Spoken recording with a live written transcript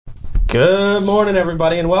Good morning,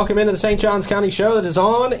 everybody, and welcome into the St. Johns County Show that is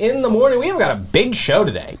on in the morning. We have got a big show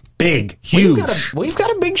today. Big, huge. We've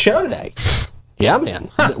got a big show today. Yeah,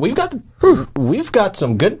 man. Huh. We've got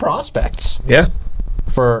some good prospects. Yeah.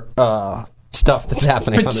 For stuff that's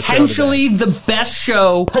happening on the show today. Potentially the best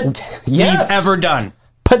show we've ever done.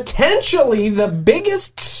 Potentially the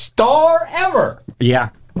biggest star ever. Yeah.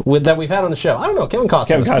 That we've had on the show. I don't know. Kevin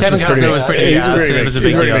Costner was pretty. It was a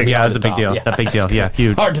big deal. Yeah, it was a big deal. That big deal. Yeah,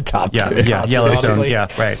 huge. Hard to top. Yeah, yeah. Yellowstone. Honestly. Yeah,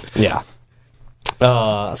 right. Yeah.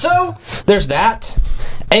 So there's that,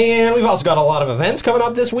 and we've also got a lot of events coming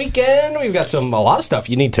up this weekend. We've got a lot of stuff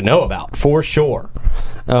you need to know about for sure.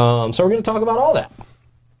 So we're going to talk about all that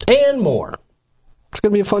and more. It's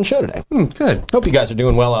going to be a fun show today. Good. Hope you guys are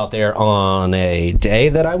doing well out there on a day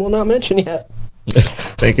that I will not mention yet.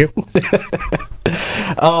 Thank you.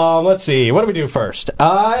 Let's see. What do we do first?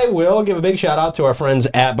 I will give a big shout out to our friends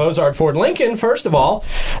at Bozard Ford Lincoln. First of all,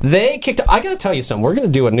 I got to tell you something. We're going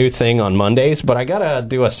to do a new thing on Mondays, but I got to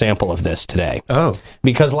do a sample of this today. Oh.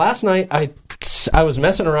 Because last night I was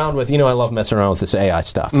messing around with, I love messing around with this AI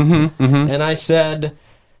stuff. Mm-hmm, mm-hmm. And I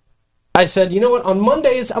said, you know what? On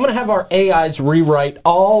Mondays, I'm going to have our AIs rewrite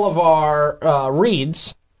all of our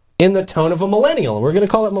reads in the tone of a millennial. We're going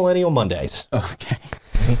to call it Millennial Mondays. Okay.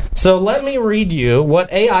 So let me read you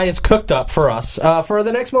what AI has cooked up for us for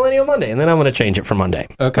the next Millennial Monday, and then I'm going to change it for Monday.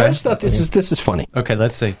 Okay. I just thought this is funny. Okay,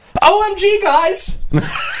 let's see. OMG, guys!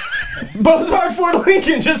 Bozard Ford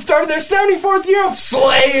Lincoln just started their 74th year of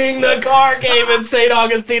slaying the car game in St.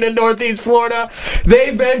 Augustine in Northeast Florida.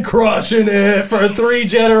 They've been crushing it for 3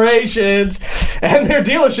 generations, and their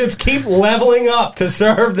dealerships keep leveling up to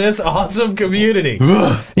serve this awesome community.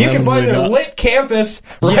 You can find their lit campus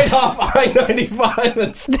right off I-95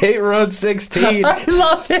 and State Road 16. I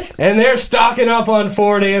love it. And they're stocking up on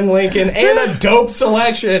Ford and Lincoln and a dope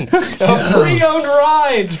selection of pre-owned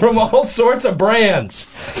rides from all sorts of brands.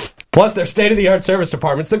 Plus their state-of-the-art service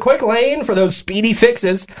departments, the quick lane for those speedy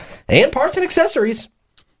fixes, and parts and accessories.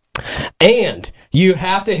 And you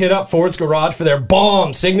have to hit up Ford's Garage for their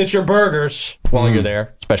bomb signature burgers while you're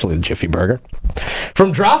there, especially the Jiffy Burger.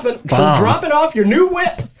 From dropping off your new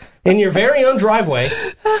whip in your very own driveway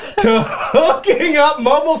to hooking up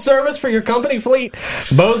mobile service for your company fleet,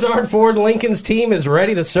 Bozard Ford Lincoln's team is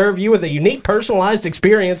ready to serve you with a unique personalized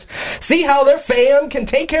experience. See how their fam can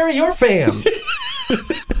take care of your fam.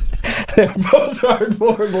 They're Bozard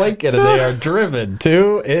Ford Lincoln, and they are driven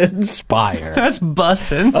to inspire. That's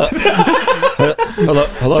bussin'.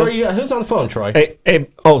 Hello? Troy, who's on the phone, Troy? Hey,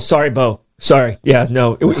 oh, sorry, Bo. Sorry. Yeah,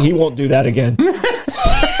 no, he won't do that again.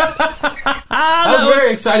 I was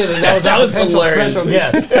very excited that was our potential special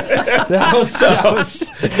guest. That was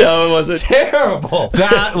no, it wasn't terrible.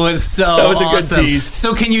 That was a good awesome. tease.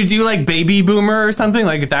 So can you do like Baby Boomer or something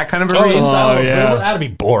like that kind of a read? Yeah. That'd be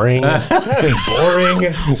boring. That'd be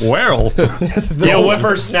boring. Well,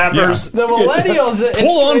 whippersnappers. The millennials.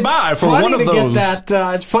 Pull on by for one of those.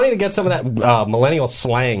 It's funny to get some of that millennial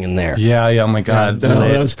slang in there. Yeah. Oh my God. No,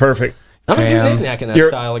 that was perfect. I'm gonna do knick-knack in that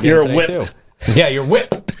style again you're today, whip. too. Yeah, your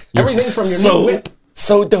whip. Everything from your new whip.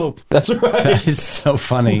 So dope. That's right. That is so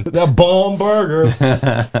funny. The bomb burger. All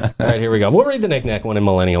right, here we go. We'll read the knick-knack one in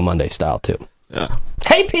Millennial Monday style, too. Yeah.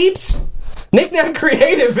 Hey, peeps! Knick-Knack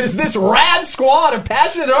Creative is this rad squad of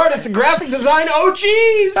passionate artists and graphic design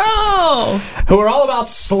OGs! Oh! Who are all about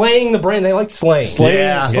slaying the brand. They like slaying.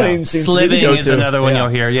 Slaying seems to be the Sliving go-to. is another one you'll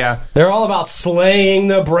hear, yeah. They're all about slaying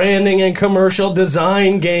the branding and commercial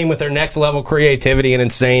design game with their next-level creativity and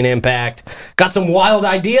insane impact. Got some wild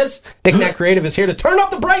ideas? Knick-Knack Creative is here to turn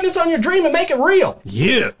up the brightness on your dream and make it real.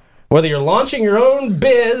 Yeah. Whether you're launching your own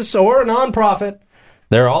biz or a nonprofit,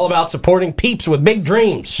 they're all about supporting peeps with big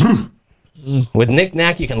dreams. With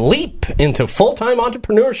Knick-Knack, you can leap into full-time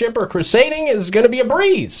entrepreneurship, or crusading is going to be a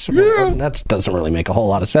breeze. Yeah. That doesn't really make a whole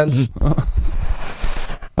lot of sense.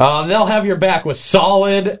 They'll have your back with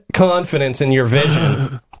solid confidence in your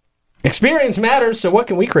vision. Experience matters, so what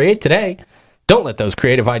can we create today? Don't let those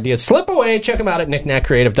creative ideas slip away. Check them out at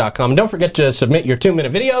knickknackcreative.com. And don't forget to submit your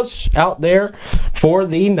 2-minute videos out there for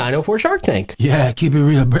the 904 Shark Tank. Yeah, keep it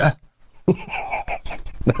real, bruh.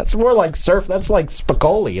 That's more like surf. That's like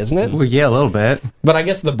Spicoli, isn't it? Well, yeah, a little bit. But I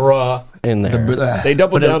guess the bruh in there. They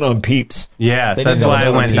doubled down on peeps. Yes, They that's did why I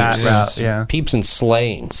double went down on that peeps. route. Yeah. Peeps and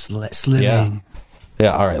slaying. Sliving.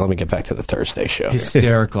 Yeah, all right, let me get back to the Thursday show.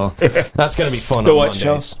 Hysterical. That's going to be fun The on what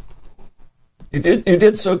Mondays. show? You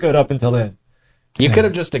did so good up until then. You could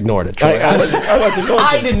have just ignored it, Troy. I wasn't going to.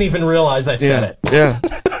 I didn't even realize I said it. Yeah,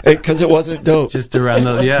 because it wasn't dope. Just around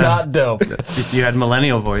the, It's not dope. If you had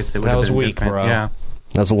millennial voice, it would That have was been weak, different. bro. Yeah.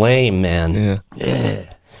 That's lame, man. Yeah.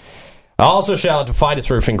 Also, shout out to Fidus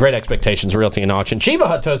Roofing, Great Expectations Realty and Auction, Chiba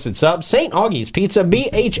Hut Toasted Subs, St. Augie's Pizza,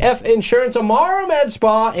 BHF Insurance, Amaro Med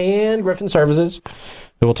Spa, and Griffin Services,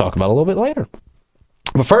 who we'll talk about a little bit later.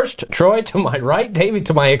 But first, Troy to my right, Davey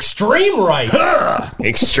to my extreme right.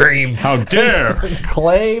 Extreme. How dare!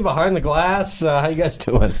 Clay behind the glass. How you guys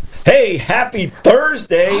doing? Hey, happy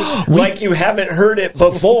Thursday. Like you haven't heard it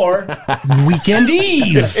before. Weekend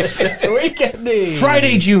Eve! It's Weekend Eve.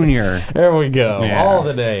 Friday Junior. There we go. Yeah. All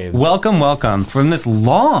the names. Welcome from this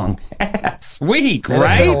long-ass week, It's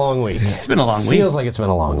right? been a long week. It's been a long week. Feels like it's been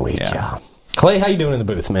a long week, yeah. Clay, how you doing in the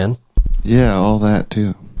booth, man? Yeah, all that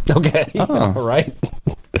too. Okay. All right.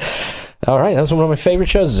 All right. That was one of my favorite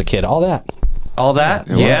shows as a kid. All that. All that?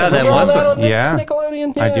 It was. Yeah, that Remember all was. that on Yeah.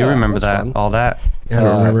 Nickelodeon? I do remember was that. fun. All that. I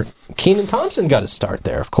don't remember. Kenan Thompson got his start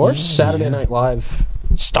there, of course. Saturday Night Live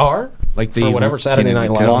star. Like For the whatever Saturday Kenan Night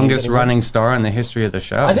and Live. Kel. means longest anymore. running star in the history of the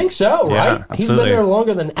show. I think so, Yeah, right? He's been absolutely. there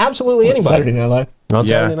longer than absolutely anybody. Saturday Night Live. On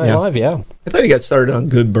Yeah, Saturday Night yeah. Live, yeah. I thought he got started on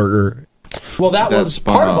Good Burger. Well, that That was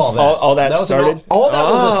spun part of all off. that. All that was started? all that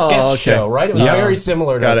was a sketch Oh, okay. show, right? It was Yeah. very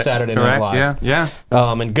similar Got to it. Saturday Night Correct? Live. Yeah.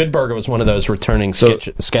 And Good Burger was one of those returning So,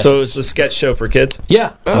 sketches. so it's a sketch show for kids?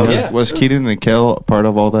 Yeah. Oh, Was- yeah. Was Keaton and Kel part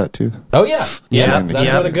of all that too? Oh, yeah. Yeah. Yeah. That's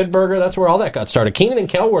Yeah. where the Good Burger, that's where all that got started. Kenan and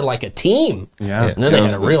Kel were like a team. Yeah. And then Yeah, they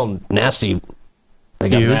it had a was real nasty, they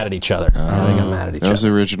got Feud? mad at each other. They got mad at each That was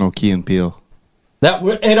other. the original Key and Peele.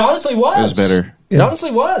 It honestly was. It was better. It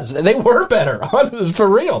honestly was. They were better. For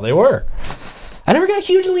real, they were. I never got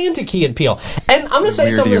hugely into Key and Peele. And I'm going to say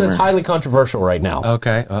Weird something humor. that's highly controversial right now.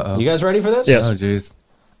 Okay. Uh-oh. You guys ready for this? Yes. Oh, jeez.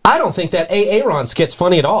 I don't think that Aaron skit's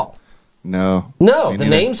funny at all. No. No, Me the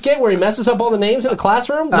neither. name skit where he messes up all the names in the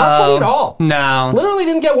classroom, not funny at all. No. Literally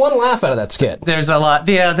didn't get one laugh out of that skit. There's a lot.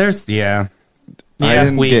 Yeah, Yeah. I Yeah,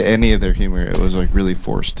 didn't get any of their humor. It was like really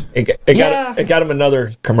forced. It got him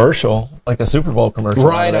another commercial, like a Super Bowl commercial.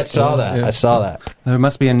 Right, I saw that. Yeah. I saw that. There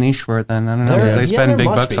must be a niche for it then. I don't know. There- They yeah, spend there big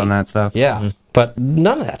must bucks be. on that stuff. Yeah, but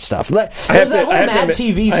none of that stuff. There's I have that to- whole I have to Mad admit,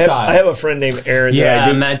 TV I style. have a friend named Aaron. Yeah, that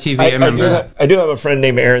I do, Mad TV, I remember. I do have a friend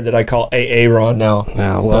named Aaron that I call AA Ron now.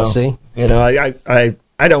 Yeah, well, see. You know,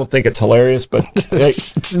 I don't think it's hilarious, but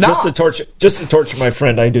It's not. just to torture my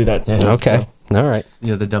friend, I do that to him. Okay, all right.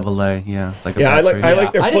 Yeah, the double A. Yeah. It's like a Yeah, I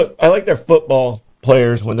battery. like their football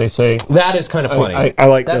players when they say That is kind of funny. I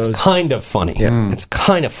like That's those. kind of funny. It's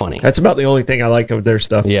kind of funny. That's about the only thing I like of their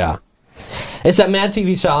stuff. Yeah. It's that Mad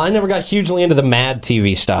TV style. I never got hugely into the Mad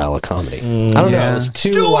TV style of comedy. I don't know. Yeah. It was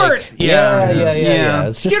too Stuart! like, yeah.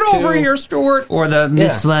 It's just Get over too- here, Stuart. Or the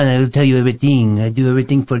This one, I'll tell you everything. I do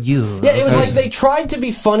everything for you. Yeah, it was like they tried to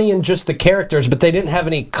be funny in just the characters, but they didn't have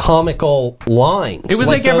any comical lines. It was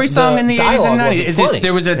like every song in the 80s and dialogue 90s. wasn't It's just, funny.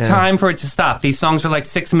 there was a time for it to stop. These songs are like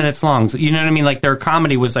 6 minutes long. So, you know what I mean? Like their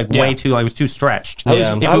comedy was like way too, it was too stretched.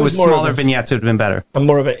 Yeah. If I it was was more of smaller a- vignettes, it would have been better. I'm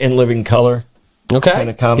more of an In Living Color Okay. kind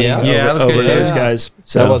of comedy. Yeah, Yeah, that was over good, those yeah. guys.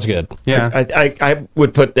 So that was good. Yeah. I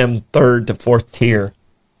would put them third to fourth tier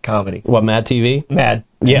comedy. What, Mad TV? Mad.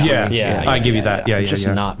 Yeah. I give you that. Yeah, Just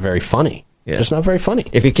yeah. not very funny. Yeah. Just not very funny.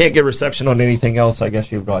 If you can't get reception on anything else, I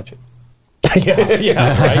guess you'd watch it. Right?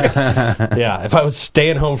 Yeah, if I was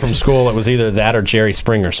staying home from school, it was either that or Jerry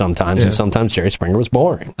Springer sometimes, and sometimes Jerry Springer was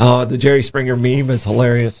boring. Oh, the Jerry Springer meme is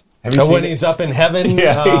hilarious. Have you And seen when it? he's up in heaven,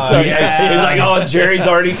 Yeah, he's like, oh, Jerry's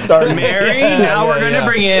already started. Mary, now we're going to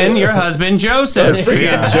bring in your husband, Joseph. Let's bring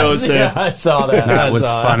in Joseph. Yeah, I saw that. That was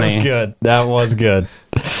That funny. was good. That was good.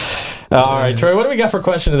 All right, Troy, what do we got for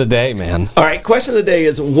question of the day, man? All right, question of the day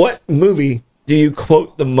is, what movie do you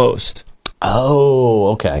quote the most? Oh,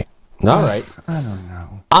 okay. All right. I don't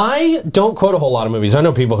know. I don't quote a whole lot of movies. I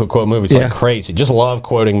know people who quote movies Yeah. like crazy. Just love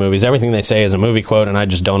quoting movies. Everything they say is a movie quote, and I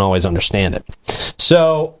just don't always understand it.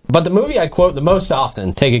 So, but the movie I quote the most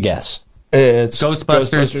often, take a guess. It's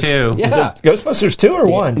Ghostbusters 2. Yeah. Is it Ghostbusters 2 or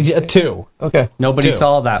 1? Yeah, 2. Okay. Nobody Two.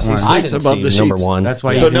 saw that one. I didn't above see the number sheets. 1. That's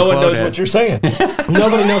why So you no one quote knows it. what you're saying.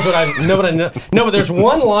 Nobody knows what I. Nobody know. No, but there's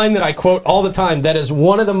one line that I quote all the time. That is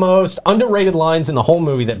one of the most underrated lines in the whole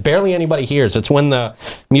movie that barely anybody hears. It's when the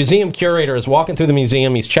museum curator is walking through the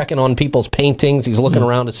museum. He's checking on people's paintings. He's looking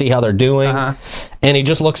around to see how they're doing, and he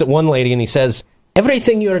just looks at one lady and he says,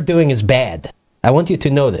 "Everything you are doing is bad. I want you to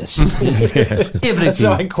know this."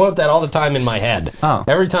 So I quote that all the time in my head. Oh.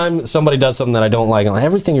 Every time somebody does something that I don't like, I'm like,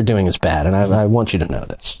 everything you're doing is bad, and I want you to know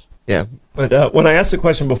this. Yeah. But when I asked the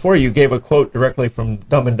question before, you gave a quote directly from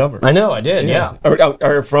Dumb and Dumber. I know, I did, yeah.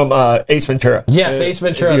 Or from Ace Ventura. Yes, Ace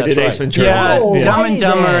Ventura, You that's did Ace right. Ventura. Yeah, Oh, Dumb and right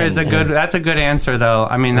Dumber then. is a good. That's a good answer, though.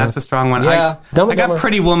 I mean, that's a strong one. Yeah, Dumb I and got Dumber.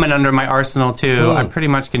 Pretty Woman under my arsenal too. I pretty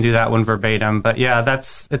much can do that one verbatim. But yeah,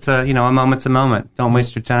 it's a a moment's a moment. Don't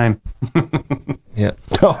waste your time. Yeah.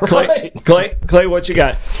 All right. Clay, what you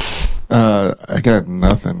got? I got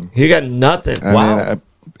nothing. You got nothing. I mean,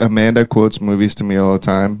 Amanda quotes movies to me all the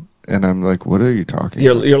time, and I'm like, "What are you talking?"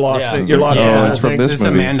 You're about? lost. Yeah. You're lost. Oh, in the it's from thing. this This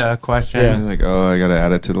movie. Amanda question. Yeah. He's like, "Oh, I gotta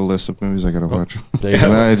add it to the list of movies I gotta watch." There And you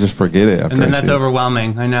go. then I just forget it. After And then I that's see it.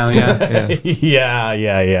 overwhelming. I know, yeah.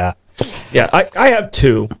 Yeah. Yeah, I have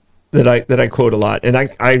two that I quote a lot, and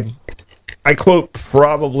I quote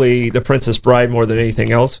probably The Princess Bride more than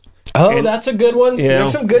anything else. Oh, And- that's a good one. Yeah,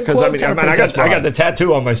 There's some good quotes. I got the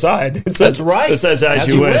tattoo on my side. It says, That's right. It says "As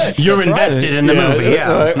you wish." You're That's right. invested in the movie, yeah.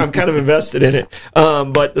 so I'm kind of invested in it.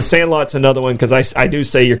 But The Sandlot's another one because I do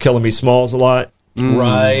say "You're killing me, Smalls" a lot.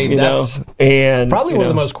 Right. You That's know, and probably you one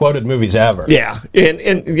of the know, most quoted movies ever. Yeah,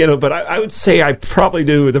 and you know, but I would say I probably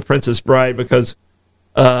do The Princess Bride because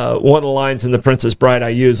one of the lines in The Princess Bride I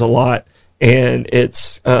use a lot, and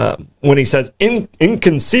it's when he says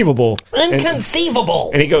inconceivable. Inconceivable.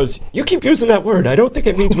 And he goes, "You keep using that word. I don't think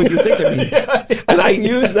it means what you think it means." And I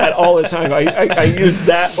use that all the time. I use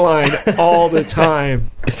that line all the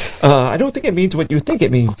time. I don't think it means what you think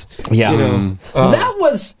it means. Yeah. You know, that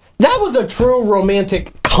was a true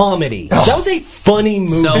romantic comedy. That was a funny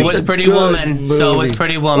movie. So was a Pretty good Woman. So was movie.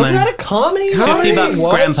 Pretty Woman. Was that a comedy? $50, Was,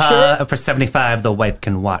 Grandpa. sure. For $75, the wife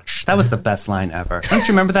can watch. That was the best line ever. Don't you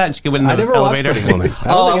remember that? She could win the I never watched elevator. Pretty Woman. I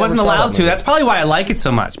don't Oh, think I I wasn't ever saw allowed that to. movie. That's probably why I like it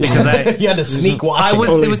so much because You had to sneak watch. I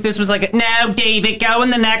was. it. It was. This was like, no, David, go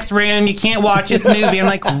in the next room. You can't watch this movie. I'm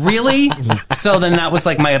like, really? So then that was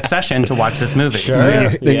like my obsession to watch this movie. Sure.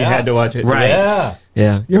 then you Yeah. had to watch it. Right. Yeah.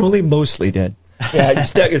 Yeah. You're only mostly dead. Yeah,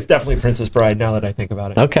 it's definitely Princess Bride now that I think about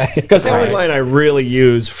it. Okay. Because the All only right. line I really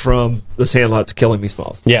use from The Sandlot's "Killing Me,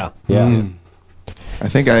 Smalls." Yeah. Yeah. I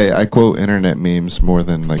think I quote internet memes more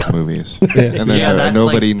than like movies, and then Yeah, that's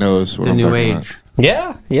nobody knows what The I'm new talking age.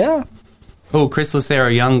 Yeah. Yeah. Oh, Chris Lucero,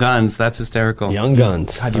 Young Guns. That's hysterical. Young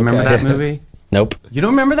Guns. God, do you remember that movie? Nope. You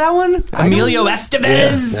don't remember that one? Emilio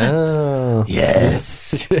Estevez. Oh. Yes.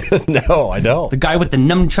 No, I don't. The guy with the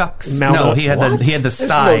nunchucks. Mount No, up. he had What? the There's no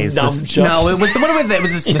size. nunchucks. No, it was the one with it. It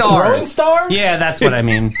was the stars. throwing stars? Yeah, that's what I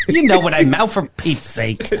mean. You know what I meant, for Pete's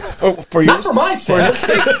sake. Oh, for Not for my sake.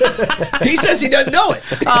 He says he doesn't know it.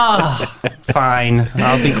 Fine,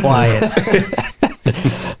 I'll be quiet.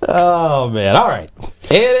 Oh, man. All right.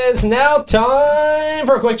 It is now time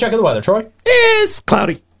for a quick check of the weather. Troy? It's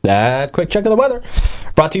cloudy. That quick check of the weather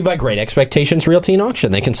brought to you by Great Expectations Realty and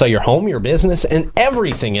Auction. They can sell your home, your business, and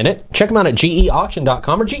everything in it. Check them out at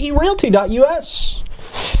geauction.com or gerealty.us.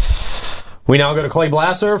 We now go to Clay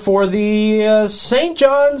Blasser for the St.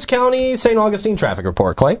 Johns County St. Augustine traffic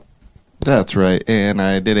report. Clay? That's right. And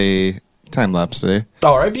I did a time lapse today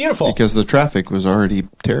All right, beautiful. because the traffic was already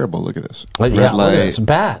terrible. Look at this. Yeah, Red look at light this.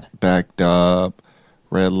 Bad. backed up.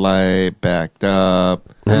 Red light backed up.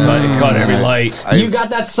 Caught every light. You got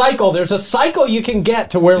that cycle. There's a cycle you can get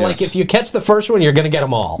to where, like, Yes. if you catch the first one, you're going to get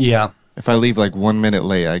them all. Yeah. If I leave like 1 minute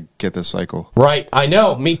late, I get the cycle. Right. I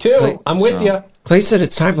know. Me too. I'm with you. Clay said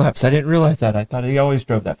it's time lapse. I didn't realize that. I thought he always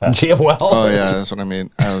drove that fast. Yeah, well. Oh yeah, that's what I mean.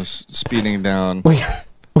 I was speeding down.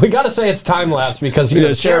 We got to say it's time lapse because Yeah,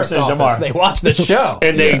 the sheriff's Sheriff's in office, tomorrow. they watch the show.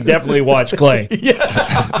 And they definitely watch Clay. Oh,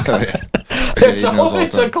 yeah. It's he knows all the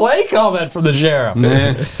always a time. Clay comment from the sheriff.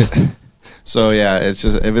 So yeah, it's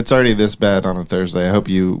just if it's already this bad on a Thursday, I hope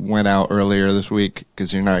you went out earlier this week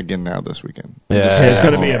because you're not getting out this weekend. Yeah. Just It's stay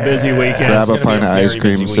going to at be a home. busy weekend. Grab a gonna be pint a of ice very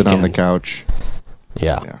cream, busy sit on the weekend. couch.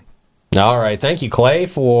 Yeah. Yeah. All right. Thank you, Clay,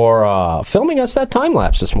 for filming us that time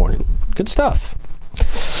lapse this morning. Good stuff.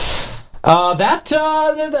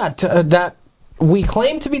 That we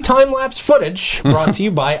claim to be time lapse footage brought to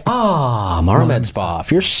you by Mara Med Spa.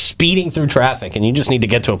 If you're speeding through traffic and you just need to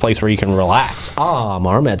get to a place where you can relax,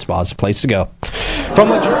 Mara Med Spa is the place to go. From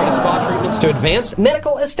luxurious spa treatments to advanced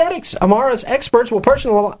medical aesthetics, Amara's experts will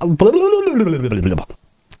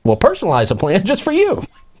personalize a plan just for you.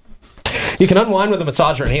 You can unwind with a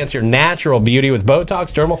massager, enhance your natural beauty with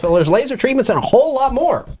Botox, dermal fillers, laser treatments, and a whole lot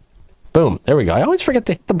more. Boom. There we go. I always forget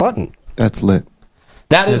to hit the button. That's lit.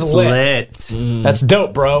 That is It's lit. lit. That's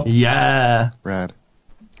dope, bro. Yeah. Rad.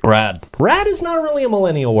 Rad. Rad is not really a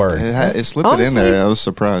millennial word. It slipped it in Honestly, there. I was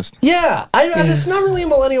surprised. Yeah. It's not really a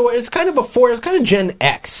millennial word. It's kind of before. It's kind of Gen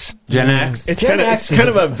X. Gen X. It's Gen kind of X it's kind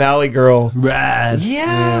of a Valley Girl. rad.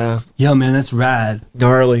 Yeah. Yo, man, that's rad.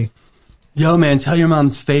 Gnarly. Yo, man, tell your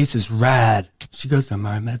mom's face is rad. She goes to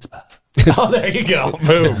Mara Med Spa. Oh, there you go.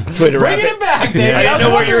 Boom. Way to wrap Bringing it back, Davey. I didn't know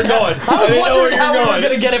where you were going. I was wondering how we were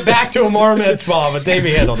going to get it back to a Mara Med Spa, but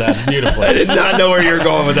Davey handled that beautifully. I did not know where you were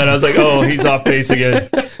going with that. I was like, oh, he's off base again.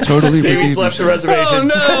 Totally Davey's redeemed left the himself.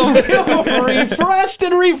 reservation. Oh, no. Refreshed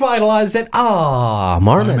and revitalized at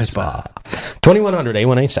Mara Med Spa. 2100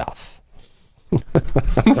 A1A South. We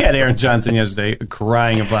had Aaron Johnson yesterday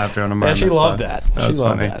crying of laughter on a Mara Yeah, she Med Spa. loved that. That She was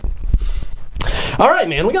loved funny. that. All right,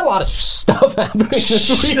 man. We got a lot of stuff happening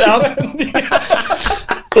this weekend.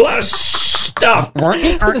 A lot of stuff.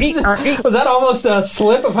 Was that almost a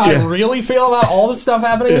slip of how I really feel about all the stuff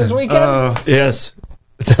happening this weekend? Yes.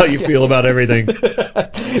 That's how you feel about everything.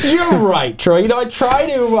 You're right, Troy. You know, I try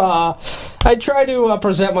to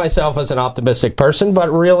present myself as an optimistic person,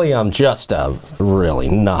 but really, I'm just really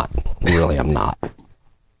not. Really, I'm not.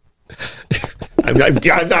 I'm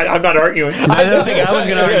not arguing. I don't think I was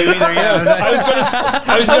going to argue either. Yeah, I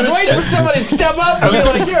was I was waiting for somebody to step up and be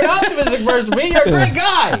like, "You're an optimistic person, me. You're a great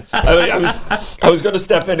guy." I was going to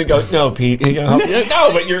step in and go, "No, Pete. No,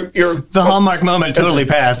 but you're the hallmark moment totally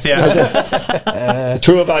passed. Yeah.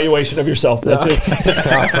 true evaluation of yourself. That's it."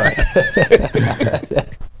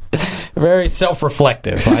 Very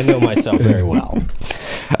self-reflective. I know myself very well.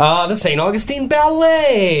 The St. Augustine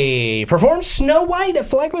Ballet performs Snow White at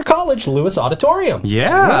Flagler College Lewis Auditorium.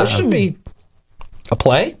 Yeah. This should be a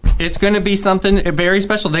play. It's going to be something very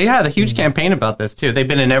special. They had a huge campaign about this, too. They've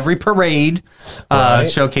been in every parade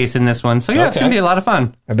showcasing this one. So, yeah, it's going to be a lot of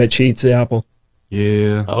fun. I bet she eats the apple.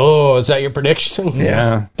 Yeah. Oh, is that your prediction?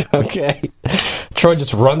 Yeah. Okay. Troy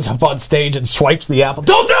just runs up on stage and swipes the apple.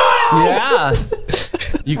 Don't do it! Yeah.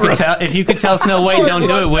 You could tell if you could tell Snow White, don't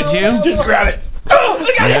do it, would you? Just grab it. Oh,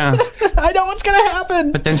 look at Yeah. I know what's going to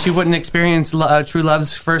happen. But then she wouldn't experience true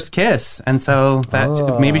love's first kiss, and so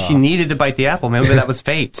that maybe she needed to bite the apple. Maybe that was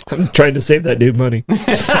fate. I'm trying to save that dude money.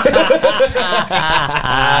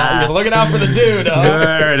 You're looking out for the dude, huh?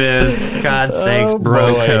 There it is. God's sakes,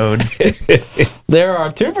 bro boy. code. There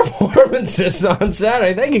are 2 performances on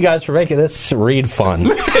Saturday. Thank you guys for making this read fun.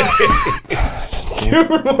 2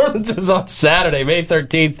 performances on Saturday, May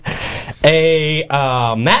 13th. A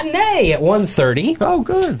matinee at 1:30. Oh,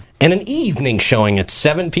 good. And an evening showing at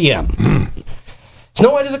 7 p.m.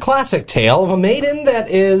 Snow White is a classic tale of a maiden that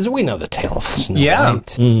is... We know the tale of Snow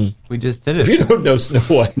White. We just did it. If you don't know Snow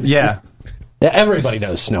White, Yeah. Yeah, everybody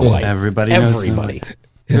knows Snow White. Everybody knows Everybody. Snow White.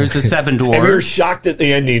 There's the 7 dwarves. if you're shocked at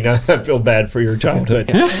the ending, I feel bad for your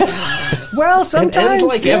childhood. Well, It sometimes ends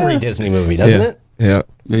like every Disney movie, doesn't it? Yeah.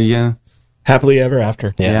 Yeah. Happily ever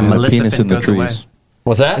after. Yeah, And a Maleficent penis in the goes away. trees.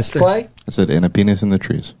 Was that, Clay? I said, and a penis in the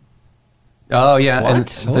trees. Oh, yeah. What? And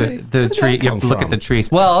the tree. that You come have to look from? at the trees.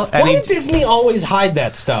 Well, Why did Disney always hide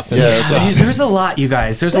that stuff? In Yeah, their that's stuff? there's a lot, you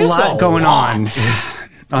guys. There's a There's lot a going lot.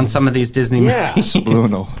 on some of these Disney Yeah. movies.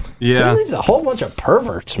 Bruno. Yeah. Disney's a whole bunch of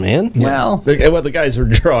perverts, man. Well, Well, the guys are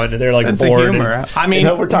drawing and they're like Sense of bored. humor. And, I mean-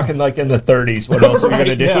 we're talking like in the 30s. What else are we going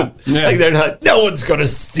to do? yeah. Yeah. Like they're not. No one's going to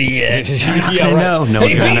see it. I know. No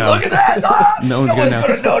one's gonna know. Look at that! Ah, No one's gonna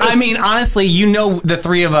know. notice. I mean, honestly, the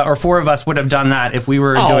 3 of us or 4 of us would have done that if we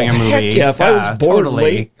were doing a movie. Heck yeah! If I was bored, totally.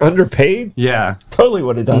 late, underpaid, Yeah. totally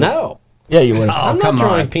would have done it. No. Yeah, you would have. I'm not come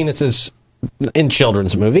drawing on. penises in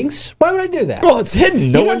children's movies. Why would I do that? Well, it's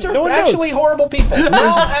hidden. No you one, guys are no one actually knows. horrible people.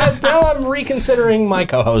 Now I'm reconsidering my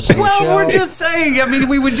co-host. on the Well, show. we're just saying. I mean,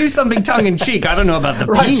 we would do something tongue in cheek. I don't know about the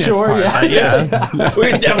Right, penis sure, part. yeah. but yeah.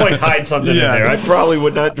 We could definitely hide something Yeah. in there. I probably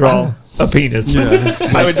would not draw a penis.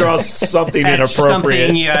 I would draw something Etch inappropriate.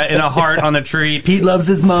 something in a heart on the tree. Pete loves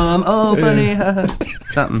his mom. Oh, funny.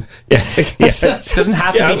 Something. Yeah, Doesn't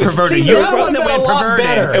have to Yeah, be perverted. see, You're that the one would've that been went a lot perverted.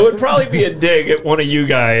 better. It would probably be a dig at one of you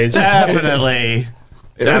guys. Definitely.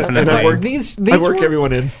 And I Definitely. work, These I work were,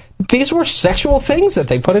 everyone in. These were sexual things that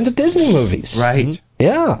they put into Disney movies. Right.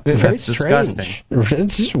 Yeah. Very That's strange.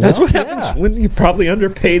 disgusting. That's what happens when you probably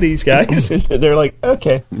underpay these guys. And they're like,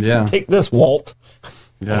 okay, Yeah. take this, Walt.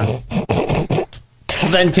 Yeah.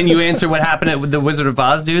 Then can you answer what happened with the Wizard of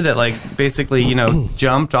Oz dude that basically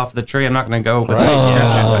jumped off the tree? I'm not going to go with the description.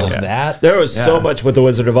 Oh, but is yeah. that? There was so much with the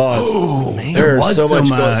Wizard of Oz. Oh, man. There's was so so much,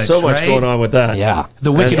 much, much right? going on with that. Yeah.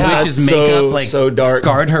 The Wicked That's Witch's so- makeup so dark.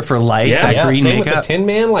 scarred her for life. Yeah. That Yeah, green same makeup. with the Tin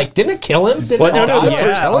Man. Didn't it kill him? Didn't Well, no, it no, die the or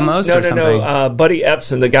yeah, kill him? almost. No, or no, something. no. Buddy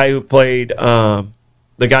Epson, the guy who played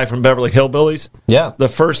the guy from Beverly Hillbillies, Yeah. the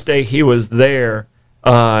first day he was there,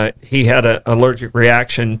 he had an allergic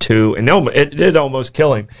reaction to, and it did almost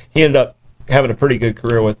kill him. He ended up having a pretty good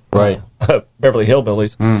career with Right. Beverly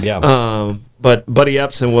Hillbillies. Yeah. But Buddy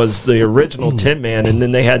Epson was the original Tin Man, and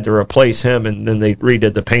then they had to replace him, and then they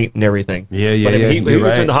redid the paint and everything. Yeah, But he you're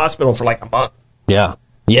was in right. the hospital for like a month. Yeah.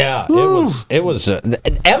 Yeah. It was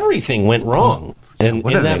everything went wrong in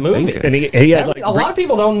What are that they movie. thinking? And he had like a lot of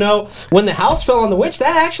people don't know when the house fell on the witch,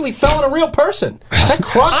 that actually fell on a real person. That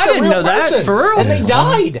crushed I a didn't real know that, person. for real? And they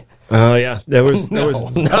died. Oh yeah, there was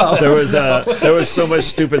so much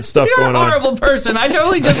stupid stuff You're going a on. horrible person. I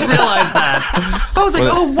totally just realized that. I was like,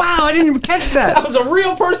 oh, wow, I didn't even catch That that. was a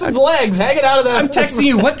real person's legs hanging out of that. I'm texting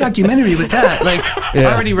you, what documentary was that? Like,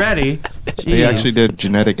 already ready. They Jeez. actually did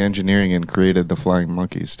genetic engineering and created the flying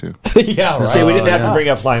monkeys too. Yeah, right. See, we didn't have yeah. to bring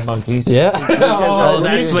up flying monkeys. Yeah. Oh, were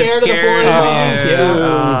you that's what's scared of the scared flying of monkeys? you.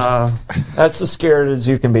 Yeah. That's as scared as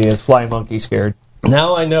you can be, as flying monkey scared.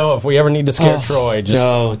 Now I know if we ever need to scare Troy, just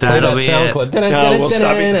No, play that'll that be sound it. clip. No, we'll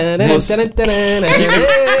stop it.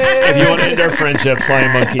 If you want to end our friendship,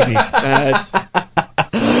 flying monkey.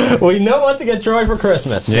 We know what to get Troy for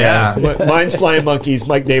Christmas. Yeah. Mine's flying monkeys.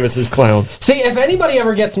 Mike Davis's clown. See, if anybody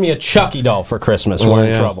ever gets me a Chucky doll for Christmas, we're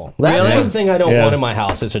in yeah. trouble. That's Really? one thing I don't Yeah. want in my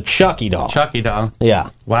house. It's a Chucky doll. Chucky doll. Yeah.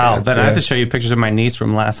 Wow. Then I have to show you pictures of my niece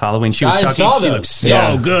from last Halloween. She was I Chucky. saw She those. looked so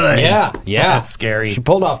Yeah. good. Yeah. Yeah. That's scary. She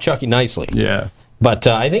pulled off Chucky nicely. Yeah. But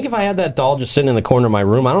I think if I had that doll just sitting in the corner of my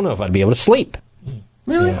room, I don't know if I'd be able to sleep.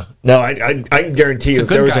 Really? No, I can guarantee you,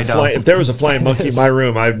 It's a good guy doll. if there was a flying monkey in my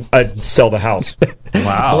room, I'd sell the house.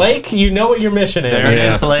 Wow. Blake, you know what your mission is. There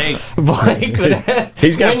it is, Blake. Blake,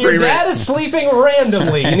 He's got when your free dad reign. is sleeping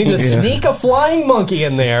randomly, you need to sneak a flying monkey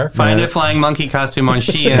in there. Find a flying monkey costume on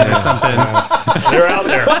Shein or something. They're out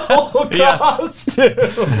there. Oh, costume.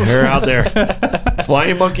 They're out there.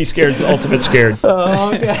 Flying monkey scared's the ultimate scared.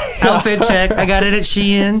 Outfit check. I got it at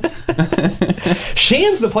Shein.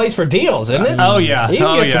 Shein's the place for deals, isn't it? Oh, yeah. You can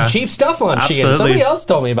Oh, get yeah. some cheap stuff on Absolutely. Shein. Somebody else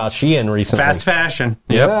told me about Shein recently. Fast fashion.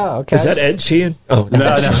 Yeah, okay. Is that Ed Sheehan? Oh, No,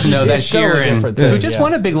 that's Yeah, totally Sheeran. different Who thing, just yeah.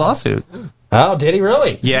 won a big lawsuit. Oh, did he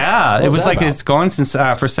really? Yeah, it was was that like about? it's gone since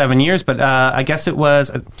for 7 years, but I guess it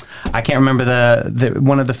was. I can't remember the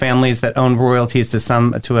one of the families that owned royalties to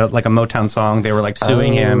like a Motown song. They were like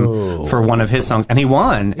suing him for one of his songs, and he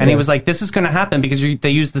won. And he was like, "This is going to happen because they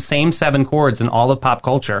use the same 7 chords in all of pop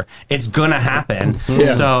culture. It's going to happen."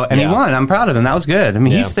 So, and he won. I'm proud of him. That was good. I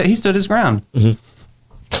mean, he stood his ground.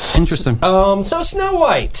 Interesting. So Snow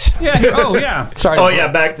White. Yeah. Oh, yeah. Sorry. Oh yeah,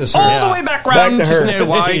 back to All her. the way back round Back to to her. Snow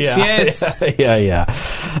White. Yeah. Yes.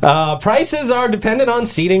 yeah. Prices are dependent on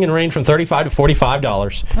seating and range from $35 to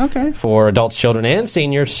 $45. Okay. For adults, children, and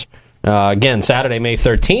seniors. Again, Saturday, May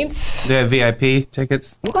 13th. The VIP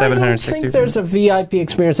tickets, I don't $760. think there's a VIP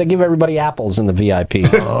experience. They give everybody apples in the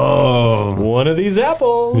VIP. Oh. One of these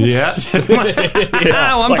apples. Yeah, just one,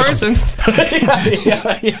 one person.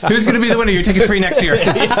 Who's going to be the winner? Your ticket's free next year.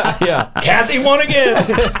 Yeah. Kathy won again.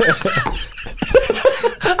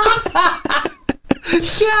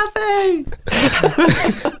 Kathy!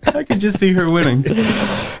 I could just see her winning. They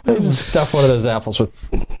just stuff one of those apples with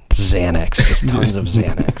Xanax. Just tons of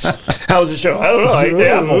Xanax. How was the show? I don't know. I ate the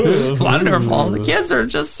apple. Wonderful. The kids are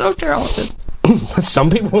just so talented.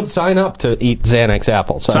 Some people would sign up to eat Xanax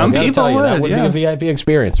apples. So Some I gotta people tell you, that would, would be a VIP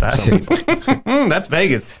experience for some people. That's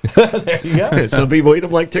Vegas. There you go. Some people eat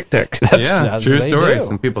them like Tic Tacs. that's True what they story. do.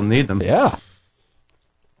 Some people need them. Yeah.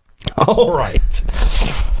 All right.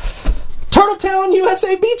 Turtletown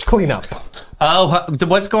USA beach cleanup. Oh,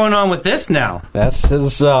 what's going on with this now? This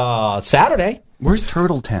is Saturday. Where's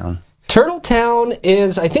Turtletown? Turtletown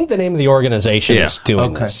is, I think, the name of the organization that's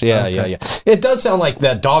doing Okay. this. Yeah. It does sound like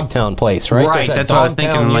that Dogtown place, right? Right, There's that that's what I was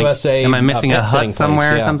thinking. Dogtown Like, USA, am I missing a pet sitting hut somewhere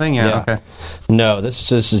place. or something? Yeah, okay. No,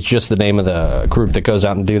 this is just the name of the group that goes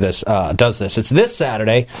out and does this. It's this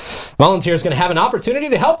Saturday. Volunteers going to have an opportunity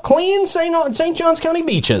to help clean St. Johns County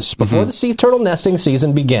beaches before the sea turtle nesting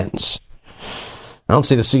season begins. I don't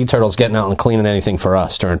see the sea turtles getting out and cleaning anything for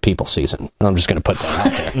us during people season. I'm just going to put that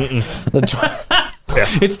out there.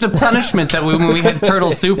 It's the punishment that when we had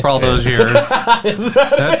turtle soup all those years.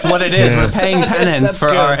 That's what it is. We're paying penance That's for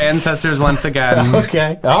good. our ancestors once again.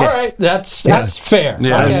 Okay. All right. That's fair.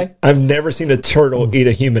 Yeah. Okay. I've never seen a turtle eat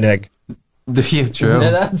a human egg. Yeah, true.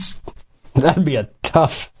 Now that'd be a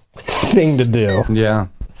tough thing to do. Yeah.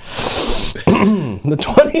 The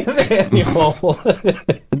 20th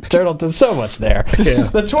annual Turtle. There's so much there. Yeah.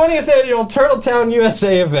 The 20th annual Turtletown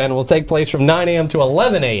USA event will take place from 9 a.m. to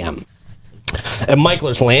 11 a.m. at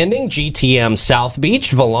Michler's Landing, GTM South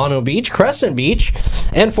Beach, Volano Beach, Crescent Beach,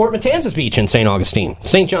 and Fort Matanzas Beach in St. Augustine.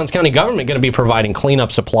 St. Johns County government going to be providing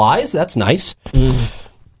cleanup supplies. That's nice.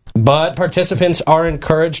 But participants are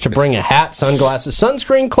encouraged to bring a hat, sunglasses,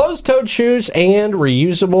 sunscreen, closed-toed shoes, and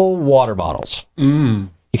reusable water bottles.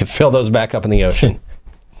 You can fill those back up in the ocean.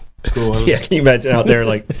 Cool. Yeah, can you imagine out there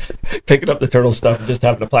like picking up the turtle stuff and just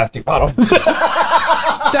having a plastic bottle?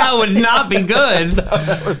 That would not be good.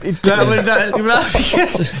 That would not be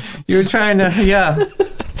good. You're trying to, yeah.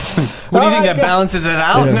 What do you think, that balances it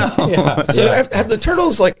out? No. Yeah. So have the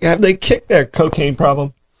turtles have they kicked their cocaine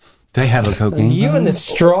problem? They have a cocaine. You and the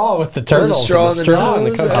straw with the turtles, straw and the in the straw and the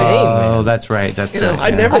nose. cocaine. Oh, man. that's right. That's You know, right. I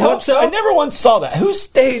yeah. never hope once. so. I never once saw that. Who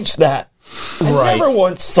staged that? I Right. never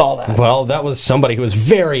once saw that. Well, that was somebody who was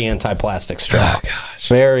very anti-plastic straw. Oh, gosh.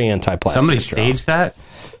 Very anti-plastic. Somebody straw. staged that.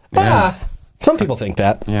 Yeah. Some people think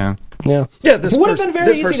that. Yeah. Yeah. Yeah, this It would have person- been very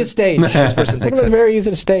this easy person- to stage. This person Would have thinks been that. very easy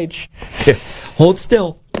to stage. Yeah. Hold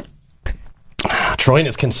still. Troy and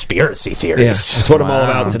his conspiracy theories. Yeah, that's what I'm all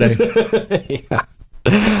about today.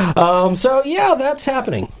 So yeah, that's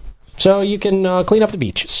happening. So you can clean up the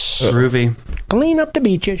beaches. Groovy. Clean up the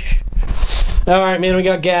beaches. All right, man. We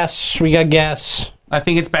got gas. We got gas. I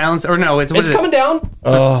think it's balanced. Or no, it's what It's is it? coming down.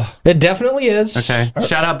 Oh, It definitely is. Okay.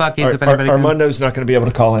 Shout out Buc-ee's if anybody can. Armando's not going to be able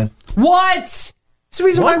to call in. What? It's the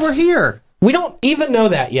reason What? why we're here. We don't even know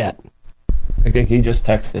that yet. I think he just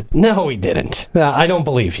texted. No, he didn't. I don't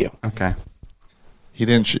believe you. Okay. He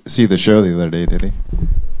didn't see the show the other day, did he?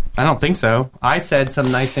 I don't think so. I said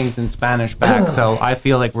some nice things in Spanish back, so I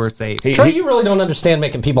feel like we're safe. Troy, you really don't understand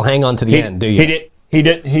making people hang on to the end, do you? He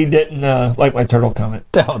didn't like my turtle comment.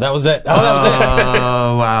 Oh, that was it. Oh, that was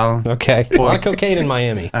Oh, wow. it. Okay. A lot of cocaine in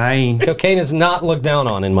Miami. Ay. Cocaine is not looked down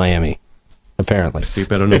on in Miami, apparently. Sí,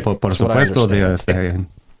 pero no por That's what I supuesto de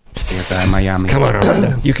está en Miami. Come on,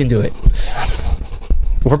 Armando. You can do it.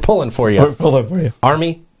 We're pulling for you. We're pulling for you.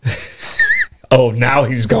 Army, Oh, now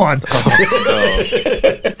he's gone.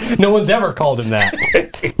 no one's ever called him that.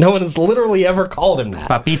 No one has literally ever called him that.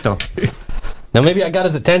 Papito. Now, maybe I got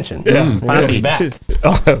his attention. Yeah. Maybe he'll be Papi. back.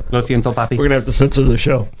 Lo siento, papi. We're going to have to censor the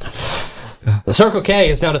show. The Circle K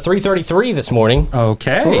is down to 333 this morning.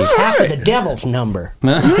 Okay. Half of the devil's number.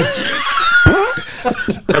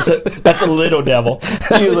 That's a little devil.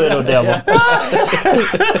 You little devil.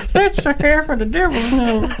 That's the half of the devil's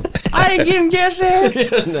number. I ain't getting guess that.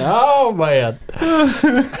 Oh, man.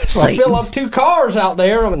 I fill up 2 cars out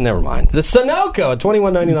there. Oh, never mind. The Sunoco at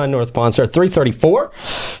 2199 North Ponce are at 334.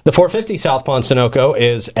 The 450 South Ponce Sunoco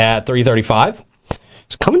is at 335.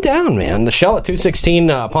 It's coming down, man. The Shell at 216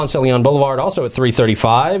 Ponce de Leon Boulevard also at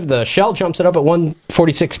 335. The Shell jumps it up at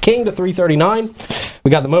 146 King to 339.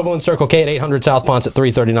 We got the Mobile and Circle K at 800 South Ponce at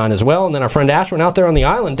 339 as well. And then our friend Ashwin out there on the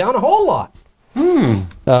island down a whole lot.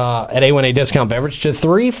 At A1A Discount Beverage to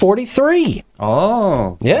 343.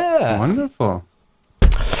 Oh, Yeah. wonderful. there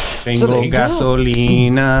Tengo you go.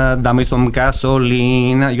 gasolina, dame some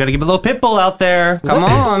gasolina. You got to give a little Pitbull out there. Come Or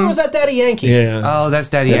on. was that Daddy Yankee? Yeah. Oh, that's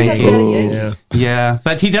Daddy Maybe that's Yankee. Daddy Yankee. Yeah. Yeah,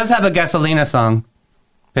 but he does have a gasolina song.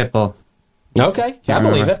 Pitbull. Okay, I Can't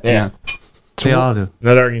believe remember. it. Yeah. They all do.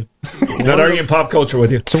 Not arguing. Not arguing pop culture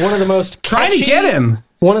with you. So one of the most Trying to catchy- get him.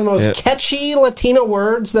 One of the most catchy Latino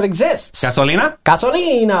words that exists. Gasolina?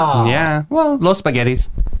 Gasolina. Yeah. Well, los spaghettis.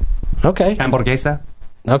 Okay. Hamburguesa.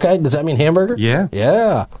 Okay. Does that mean hamburger? Yeah.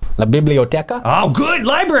 Yeah. La biblioteca. Oh, good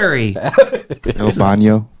library. El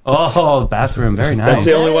Baño. Oh, bathroom. Very That's nice.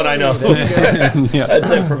 the only one I know.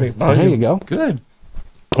 That's it for me. There you go. Good.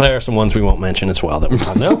 There are some ones we won't mention as well that we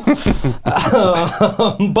all know.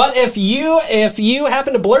 But if you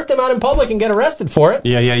happen to blurt them out in public and get arrested for it,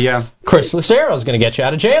 Yeah. Chris Lucero is going to get you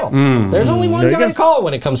out of jail. There's only one There you guy to go. call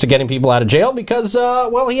when it comes to getting people out of jail because,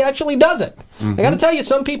 well, he actually does it. I got to tell you,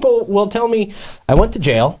 some people will tell me, I went to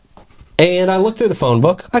jail and I looked through the phone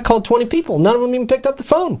book. I called 20 people. None of them even picked up the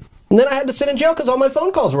phone. And then I had to sit in jail because all my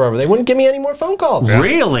phone calls were over. They wouldn't give me any more phone calls.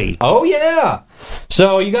 Really? Oh, yeah.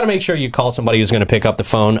 So you got to make sure you call somebody who's going to pick up the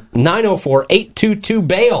phone.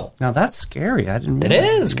 904-822-BAIL. Now that's scary. I didn't. It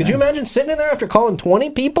realize is. that. Could you imagine sitting in there after calling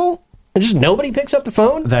 20 people and just nobody picks up the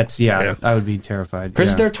phone? That's I would be terrified.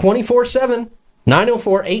 Chris, yeah. they're 24/7.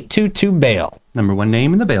 904-822-BAIL. Number one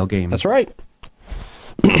name in the bail game. That's right.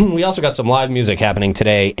 We also got some live music happening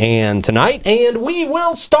today and tonight, and we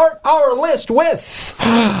will start our list with...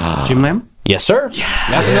 Jim Lamb. Yes, sir. At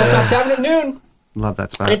the Milltop Tavern at noon. Love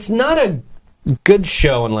that spot. It's not a good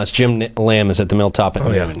show unless Jim Lamb is at the Milltop at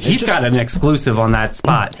noon. He's got an exclusive on that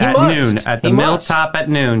spot He at must. noon at the He must. Milltop at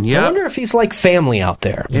noon. I Yeah, wonder if he's like family out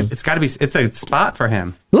there. it's got to be. It's a spot for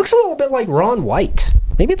him. Looks a little bit like Ron White.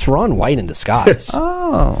 Maybe it's Ron White in disguise.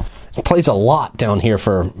 Oh, He plays a lot down here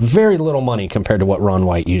for very little money compared to what Ron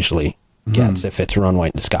White usually gets if it's Ron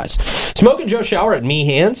White in disguise. Smoking Joe Shower at Me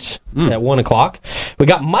Hands at 1 o'clock. We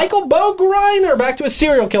got Michael Bo Griner back to a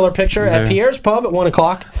serial killer picture at Pierre's Pub at 1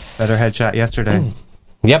 o'clock. better headshot yesterday.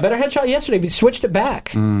 Yeah, better headshot yesterday. But he switched it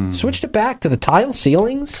back. Switched it back to the tile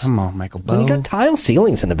ceilings. Come on, Michael And you Bow. got tile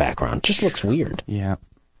ceilings in the background. It just looks weird. Yeah,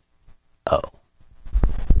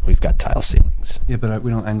 We've got tile ceilings. yeah, but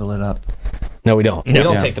we don't angle it up. No, we don't. We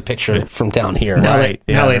don't Yeah. take the picture from down here. Right?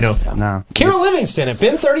 now they know. No, Kira Livingston at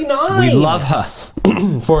Bin 39. we love her.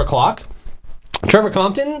 4 o'clock. Trevor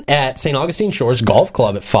Compton at St. Augustine Shores Golf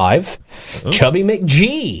Club at 5. Chubby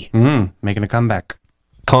McGee, Making a comeback.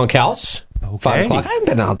 Conch House, Okay. 5 o'clock. I haven't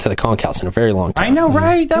been out to the Conch House in a very long time. I know,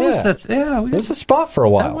 right? That Yeah. was the It was the spot for a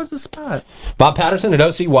while. that was the spot. Bob Patterson at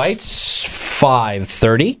O.C. White's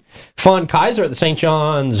 5:30. Fawn Kaiser at the St.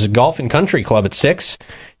 John's Golf and Country Club at 6.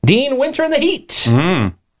 Dean Winter in the Heat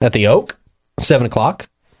at the Oak, 7 o'clock.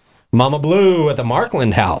 Mama Blue at the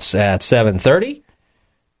Markland House at 7:30.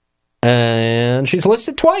 And she's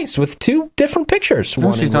listed twice with 2 different pictures.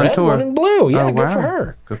 One she's in on red, tour. one in blue. Yeah, Oh, good wow. for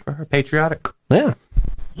her. Good for her. Patriotic. Yeah.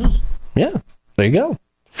 Yeah. There you go.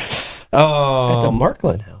 At the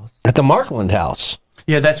Markland House. At the Markland House.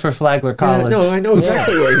 Yeah, that's for Flagler College. No, I know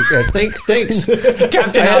exactly where you got. Thanks.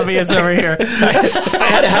 Captain Obvious over here. I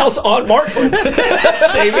had a house on Markland,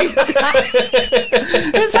 Davey.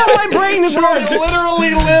 That's how my brain works.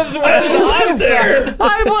 Literally lives where I live there.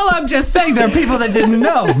 I'm just saying there are people that didn't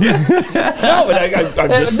know. No, but I'm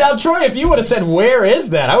just. Now, Troy, if you would have said, "Where is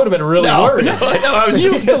that?" I would have been really worried. I was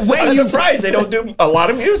just I'm surprised they don't do a lot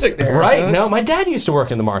of music there. Right? So No, my dad used to work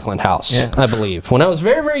in the Markland House, Yeah. I believe. When I was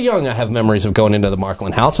very, very young, I have memories of going into the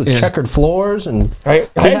Markland House with checkered floors, and Right.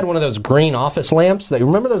 they had one of those green office lamps. They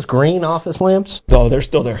remember those green office lamps? No, they're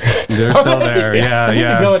still there. They're still there. Yeah, I need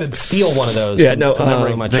to go yeah. in and steal one of those. Yeah, to no,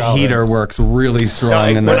 commemorate my The childhood. heater works really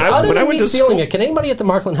strong. And when that's Other when than I went me to stealing school- it, can anybody at the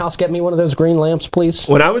Markland House get me one of those green lamps, please?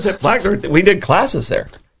 When I was at Flagler, we did classes there.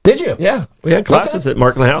 Did you? Yeah, we had classes at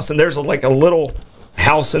Markland House, and there's like a little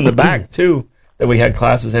house in the back too that we had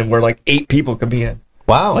classes in, where like 8 people could be in.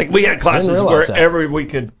 Wow. Like we had classes realize that. wherever we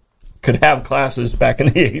could have classes back in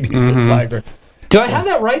the 80s at Flagler. Do I have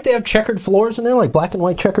that right? They have checkered floors in there, like black and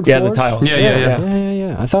white checkered Yeah, floors? the tiles. Yeah.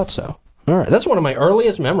 Yeah. I thought so. All right, that's one of my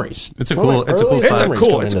earliest memories. It's a One of cool- my it's a cool earliest spot. memories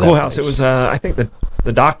going It's a into cool that house. It place. was I think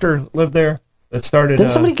the doctor lived there that started.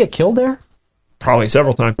 Didn't somebody get killed there? probably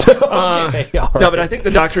several times. Okay, all right. No, but I think the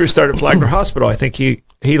doctor who started Flagler Hospital, I think he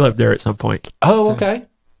lived there at some point. Oh, okay.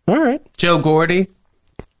 All right. Joe Gordy.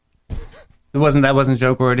 That wasn't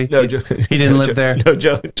Joe Gordy. No, He didn't live there. No,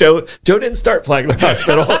 Joe didn't start Flagler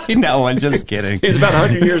Hospital. No, I'm just kidding. He's about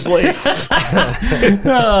 100 years late.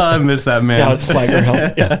 Oh, I miss that man. Now it's Flagler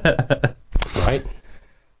Health. Yeah. Right.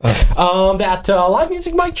 That live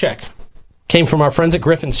music mic check came from our friends at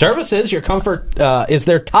Griffin Services. Your comfort is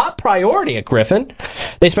their top priority at Griffin.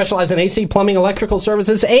 They specialize in AC, plumbing, electrical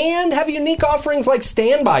services, and have unique offerings like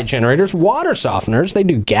standby generators, water softeners. They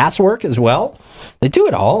do gas work as well. They do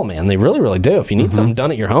it all, man. They really, really do. If you need something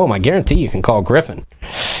done at your home, I guarantee you can call Griffin.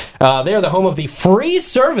 They are the home of the free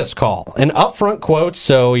service call and upfront quotes,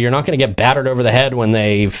 so you're not going to get battered over the head when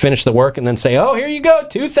they finish the work and then say, "Oh, here you go,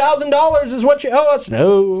 $2,000 is what you owe us."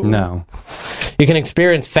 No. You can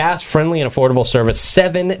experience fast, friendly, and affordable service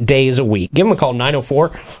 7 days a week. Give them a call,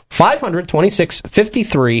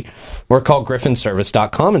 904-500-2653, or call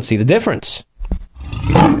griffinservice.com and see the difference.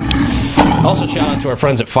 Also, shout out to our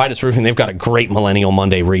friends at Fidus Roofing. They've got a great Millennial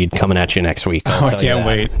Monday read coming at you next week. I'll I tell you can't that.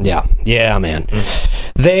 wait. Yeah, man.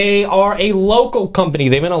 They are a local company.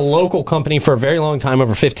 They've been a local company for a very long time,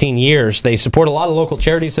 over 15 years. They support a lot of local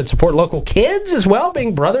charities that support local kids as well,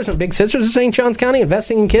 being brothers and big sisters of St. Johns County,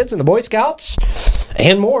 investing in kids and the Boy Scouts,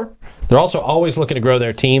 and more. They're also always looking to grow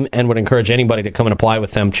their team and would encourage anybody to come and apply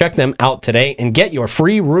with them. Check them out today and get your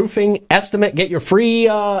free roofing estimate. Get your free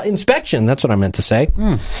inspection. That's what I meant to say.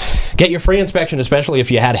 Get your free inspection, especially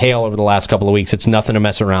if you had hail over the last couple of weeks. It's nothing to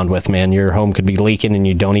mess around with, man. Your home could be leaking and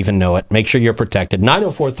you don't even know it. Make sure you're protected.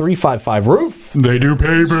 904-355-ROOF. They do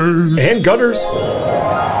pavers. And gutters.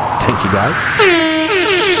 Thank you, guys.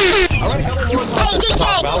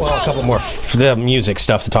 A couple more music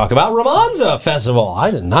stuff to talk about. Ramonza Festival.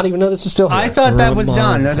 I did not even know this was still here. I thought that was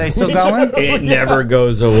done. Are they still going? It never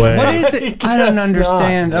goes away. What is it? I don't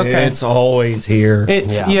understand. Okay. It's always here.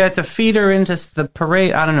 Yeah. It's a feeder into the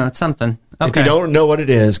parade. I don't know. It's something. Okay. If you don't know what it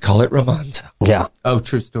is, call it Ramonza. Yeah. Oh,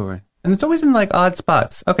 true story. And it's always in like odd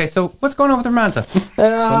spots. Okay, so what's going on with Ramonza?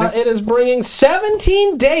 It is bringing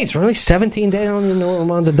 17 days. Really, 17 days? I don't even know what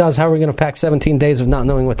Ramonza does. How are we going to pack 17 days of not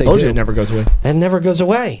knowing what they do? It never goes away. It never goes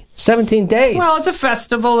away. 17 days. Well, it's a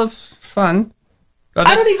festival of fun.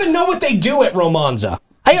 I don't even know what they do at Ramonza.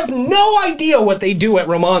 I have no idea what they do at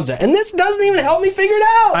Ramonza, and this doesn't even help me figure it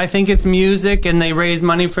out. I think it's music, and they raise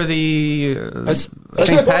money for the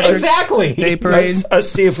St. Patrick's Exactly. Day Parade. Let's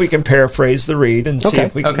see if we can paraphrase the read and see Okay.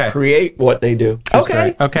 if we can Okay. create what they do.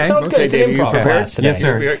 Okay. Okay. Sounds good. Okay, It's an Davey, you improv prepared? class today. Yes,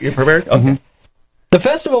 sir. You prepared? Okay. The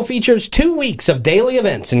festival features 2 weeks of daily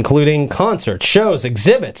events, including concerts, shows,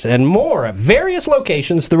 exhibits, and more at various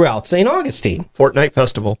locations throughout St. Augustine. Fortnite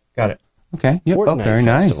Festival. Got it. Okay. Yep. Oh, Fortnite very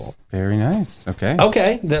Festival. nice. Very nice. Okay.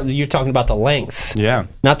 Okay, you're talking about the length. Yeah.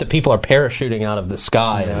 Not that people are parachuting out of the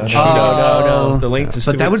sky. No. The length is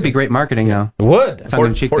But 2 that would weeks. be great marketing, though. It would. Tongue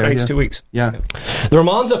in cheek there, Fortnite's yeah. 2 weeks. Yeah. The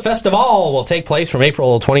Romanza Festival will take place from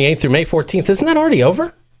April 28th through May 14th. Isn't that already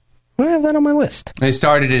over? I have that on my list. They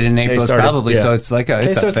started it in April, started, probably, yeah. so it's like a,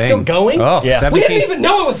 Okay, it's so a it's thing. still going? Oh, Yeah. 17 We didn't even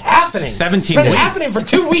know it was happening. 17 It's been weeks. happening for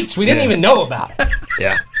 2 weeks. We didn't even know about it.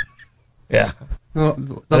 Yeah. Yeah. Well,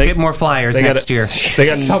 they'll get more flyers they next gotta- year. They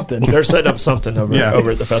got Something. They're setting up something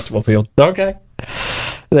over at the festival field. Okay.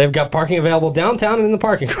 They've got parking available downtown and in the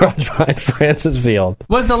parking garage behind Francis Field.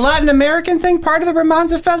 Was the Latin American thing part of the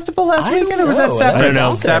Romanza Festival last weekend, or was that separate? I don't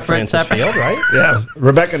know. Separate. Field, right? Yeah.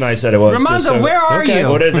 Rebecca and I said it was. Romanza, just so- where are Okay. you?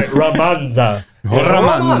 What is it? Romanza.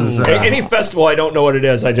 Romanza. Any festival I don't know what it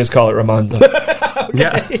is, I just call it Romanza.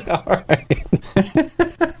 Yeah. All right.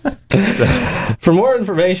 For more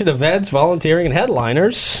information, events, volunteering, and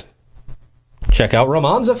headliners, check out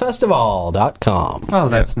romanzafestival.com. Oh,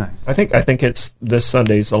 that's nice. I think it's this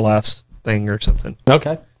Sunday's the last thing or something.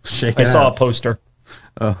 Okay. I saw a poster.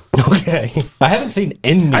 Okay. I haven't seen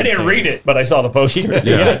anything. I didn't read it, but I saw the poster.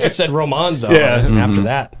 Yeah, it just said Romanza. Yeah. on it after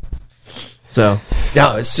that. So,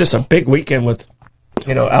 yeah, it's just a big weekend with,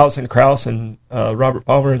 Alison Krauss and Robert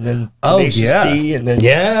Palmer, and then Tenacious yeah. D, and then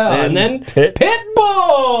Yeah, and then Pitbull.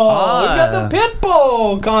 Pitbull. We've got the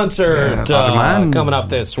Pitbull concert Armand. coming up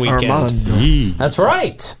this weekend. Armand. That's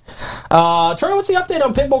right. Troy, what's the update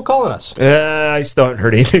on Pitbull calling us? I still haven't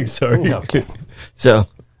heard anything. Sorry. Okay. So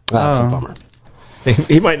That's a bummer.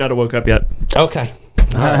 he might not have woke up yet. Okay.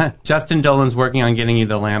 Justin Dolan's working on getting you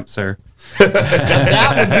the lamp, sir.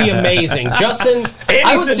 That would be amazing. Justin,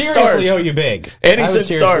 I would said seriously stars. owe you big. And he I would said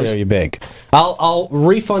seriously stars. owe you big. I'll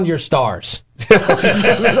refund your stars.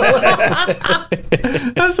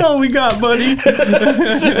 That's all we got, buddy.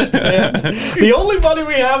 The only money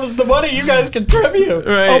we have is the money you guys contribute.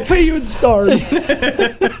 Right. I'll pay you in stars.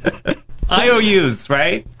 IOUs,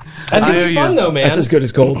 right? That's even fun, though, man. That's as good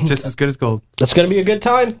as gold. Just as good as gold. That's going to be a good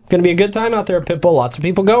time. Going to be a good time out there at Pitbull. Lots of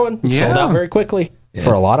people going. Yeah. Sold out very quickly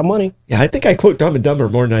for a lot of money. Yeah, I think I quote Dumb and Dumber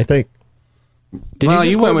more than I think. Did Well, just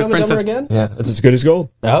you quote went with Dumb and Dumber Princess- again? Yeah, that's as good as gold.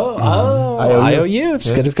 I owe you. It's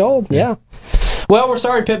good as gold. Yeah. Well, we're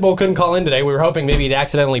sorry Pitbull couldn't call in today. We were hoping maybe he'd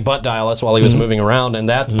accidentally butt dial us while he was moving around, and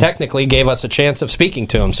that technically gave us a chance of speaking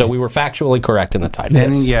to him. So we were factually correct in the title.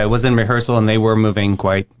 And yeah, it was in rehearsal, and they were moving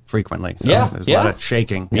quite frequently. So Yeah, there's a yeah. lot of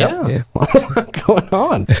shaking. Yeah. What's going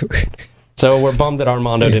on? So we're bummed that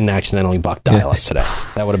Armando didn't accidentally butt dial us today.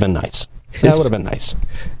 That would have been nice. That would have been nice.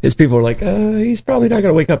 His people are like, he's probably not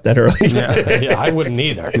going to wake up that early. Yeah, I wouldn't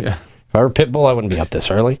either. If I were Pitbull, I wouldn't be up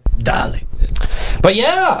this early. Darling. But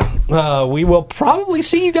yeah, we will probably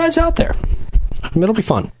see you guys out there. It'll be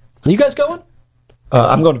fun. You guys going?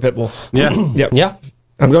 I'm going to Pitbull. Yeah. Yep. Yeah.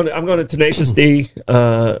 I'm going to Tenacious D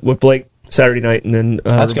with Blake Saturday night, and then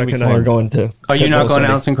That's gonna Rebecca be and I fun. are going to. Are you Pitbull not going to Sunday.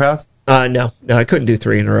 Alison Krauss? No, I couldn't do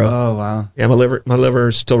 3 in a row. Oh, wow. Yeah, my liver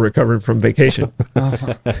is still recovering from vacation.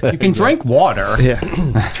 You can drink water. Yeah,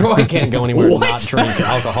 Troy can't go anywhere and What? not drink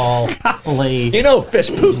alcohol. you know fish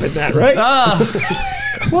poop in that, right?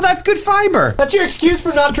 Well, that's good fiber. That's your excuse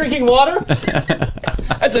for not drinking water?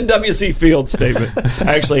 That's a W.C. Fields statement.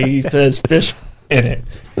 Actually, he says fish in it.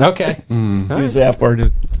 Okay. Use the F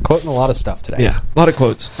word. Quoting a lot of stuff today. Yeah, a lot of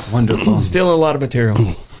quotes. Wonderful. Stealing a lot of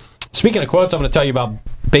material. Speaking of quotes, I'm going to tell you about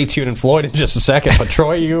Bates, Hewitt, and Floyd in just a second. But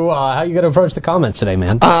Troy, how you going to approach the comments today,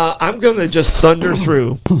 man? I'm going to just thunder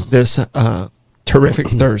through this terrific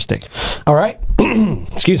Thursday. All right.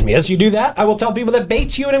 Excuse me. As you do that, I will tell people that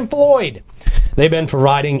Bates, Hewitt, and Floyd, they've been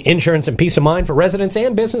providing insurance and peace of mind for residents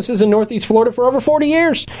and businesses in Northeast Florida for over 40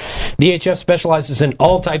 years. DHF specializes in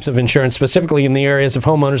all types of insurance, specifically in the areas of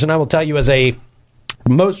homeowners. And I will tell you, as a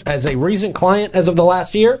recent client as of the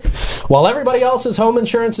last year, while everybody else's home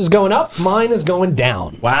insurance is going up, mine is going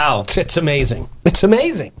down. Wow. It's amazing. It's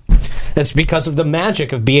amazing. It's because of the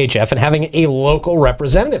magic of BHF and having a local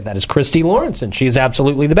representative. That is Christy Lawrence, and she is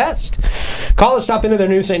absolutely the best. Call or stop into their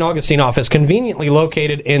new St. Augustine office, conveniently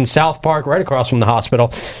located in South Park, right across from the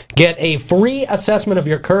hospital. Get a free assessment of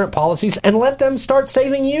your current policies and let them start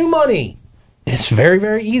saving you money. It's very,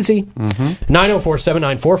 very easy.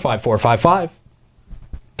 904-794-5455.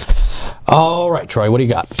 All right, Troy, what do you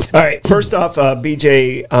got? All right. First off,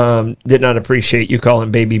 BJ did not appreciate you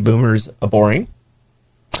calling baby boomers boring.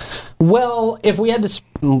 Well, if we had to...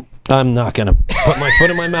 I'm not going to put my foot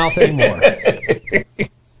in my mouth anymore.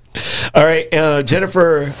 All right,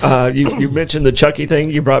 Jennifer, you mentioned the Chucky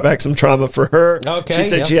thing. You brought back some trauma for her. Okay, She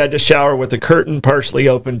said yep. she had to shower with the curtain partially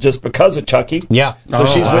open just because of Chucky. Yeah. So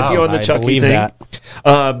she's with you on the I Chucky believe thing.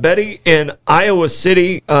 that. Betty in Iowa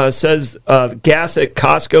City says gas at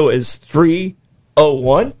Costco is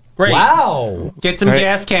 $3.01. Great. Wow. Get some All right.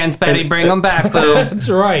 gas cans, Betty. Bring them back, boo. That's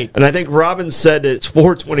right. And I think Robin said it's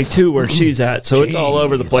 $4.22 where she's at. So it's all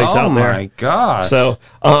over the place Oh out there. my gosh. So,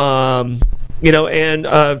 and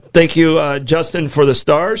thank you, Justin, for the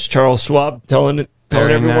stars. Charles Schwab telling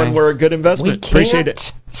Very everyone nice. we're a good We investment. can't Appreciate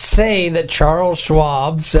it. say that Charles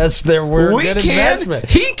Schwab says there were We good can. investment.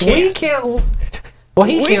 He can. We can't. Well,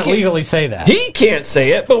 he We can't can. legally say that. He can't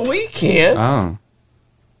say it, but we can. Oh.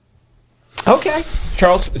 Okay.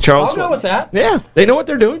 Charles I'll Schwab. go with that. Yeah, they know what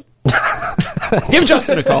they're doing. Give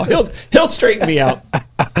Justin a call. He'll straighten me out.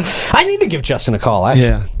 I need to give Justin a call, actually.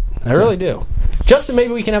 Yeah. I really do. Justin,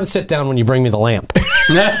 maybe we can have a sit down when you bring me the lamp.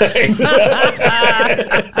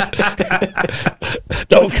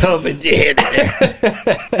 Don't come and hit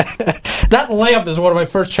it. That lamp is one of my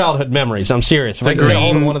first childhood memories. I'm serious. If I The could get hold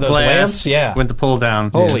of green one of those glass lamps, yeah. with the pull down.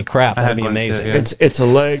 Holy crap, I that'd had be one too, amazing. yeah. It's a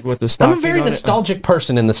leg with the stocking I'm a very on it. nostalgic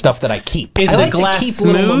person in the stuff that I keep. Is I the like to glass keep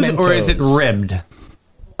little smooth or is it mementos. ribbed?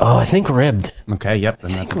 Oh, I think ribbed. Okay, yep,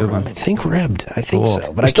 then that's a good I one. think ribbed. I think Cool. so.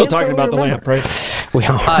 But We're I still can't talking about the totally lamp, remember. right? We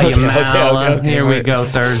are. Ah, you mala. okay, Here all we right. go,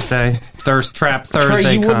 Thursday. Thirst Trap Trey,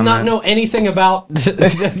 Thursday you would not comment. know anything about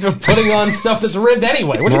putting on stuff that's ribbed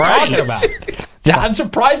anyway. What are you Right. talking about? Yeah, I'm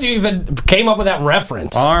surprised you even came up with that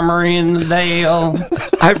reference. Armory in the Dale.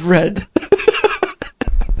 I've read.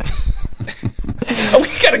 We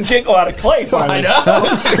got a giggle out of Clay finally. I know.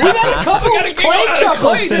 We've had a couple got a giggle clay out of chuckles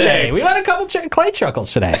Clay today. today. We've had a couple clay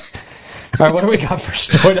chuckles today. All right, what do we got for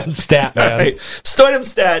Stoidum stat, man? All right. Stoidum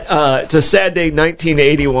stat. It's a sad day,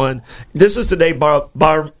 1981. This is the day Bob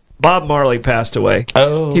Marley passed away.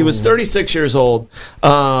 Oh. He was 36 years old.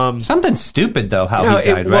 Something stupid, though, how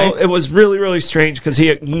he died, right? Well, it was really, really strange because he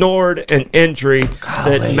ignored an injury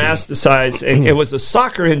that metastasized, and it was a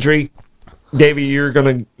soccer injury. Davey, you're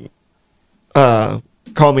going to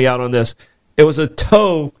call me out on this. It was a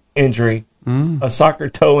toe injury, a soccer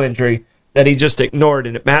toe injury that he just ignored,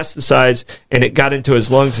 and it metastasized, and it got into his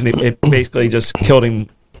lungs, and it basically just killed him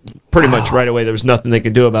pretty much right away. There was nothing they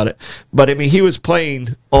could do about it. But, I mean, he was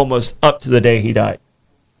playing almost up to the day he died.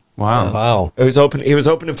 Wow. Wow. He was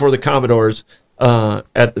opening for the Commodores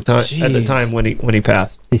at the time when he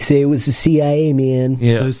passed. They say it was the CIA, man.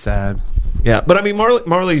 Yeah, So sad. yeah. But I mean,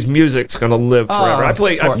 Marley's music's gonna live forever. I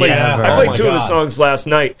played forever. I played Oh, two my of his God. songs last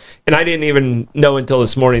night, and I didn't even know until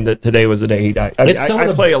this morning that today was the day he died. It's some of I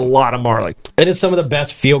the- play a lot of Marley. It is some of the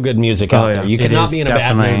best feel-good music out Oh, yeah. there. You It cannot is, be in a bad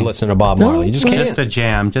definitely. mood listening to Bob Marley. You just can't. Just a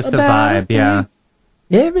jam, just a About a vibe, yeah.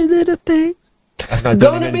 Every little thing.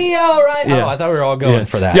 Gonna be all right. Yeah. Oh, I thought we were all going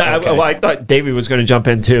for that. Yeah, Okay. I thought Davey was going to jump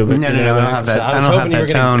in too. But, No, I don't have that. I was I don't hoping have you were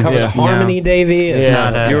that going to tone. cover the Yeah. harmony, No. Davey. It's Yeah.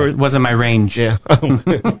 not You were- It wasn't my range. Yeah.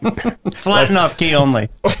 Flat enough key only.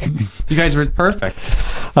 You guys were perfect.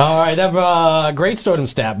 all right. That great Stoidum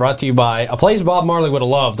stat brought to you by a place Bob Marley would have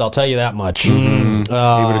loved. I'll tell you that much. He would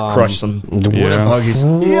have crushed some. Would have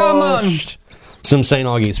Yeah, man. crushed some St.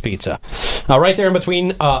 Augie's pizza. Right there in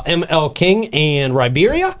between ML King and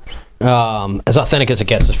Riberia. As authentic as it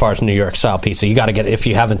gets as far as New York style pizza. You got to get it. If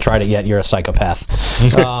you haven't tried it yet, you're a psychopath.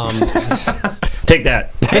 Take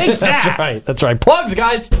that. That's right. That's right. Plugs,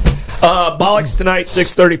 guys. Bollocks tonight,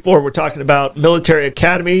 6:34. We're talking about military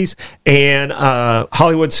academies and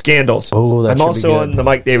Hollywood scandals. Oh, that I'm should be also good. on the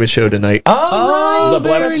Mike Davis show tonight. Oh, the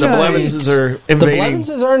very Blevenses are the invading.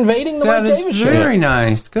 Blevenses are invading the That Mike is Davis show. very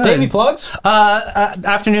nice. Good. Davey, plugs?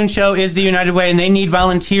 Afternoon show is the United Way, and they need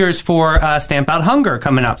volunteers for Stamp Out Hunger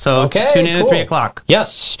coming up. So Okay, tune in cool. at 3 o'clock.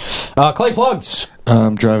 Yes. Clay, plugs.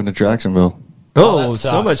 I'm driving to Jacksonville. Oh, that so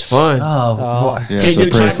sucks. much fun. Oh, Yeah, Can you so do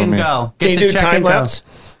pray check for and me. go. Can you Get the do check time and go. lapse?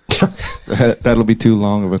 That'll be too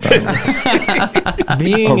long of a time.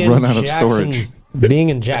 Being I'll in run out of Jackson- storage. Being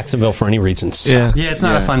in Jacksonville for any reasons. Yeah, it's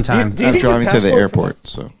not a fun time. Do you I'm need your driving to the passport? airport,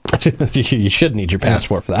 so You should need your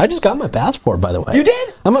passport for that. I just got my passport, by the way. You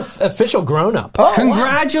did? I'm an official grown-up.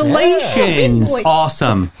 Congratulations. Yeah.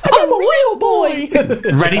 Awesome. I'm a real boy.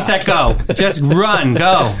 Ready, set, go. Just run,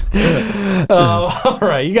 go. All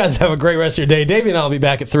right. You guys have a great rest of your day. Davey and I will be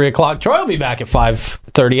back at 3 o'clock. Troy will be back at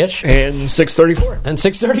 5:30ish. And 6:34. And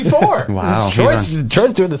 6:34. Wow.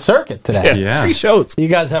 Troy's doing the circuit today. Yeah. 3 shows. You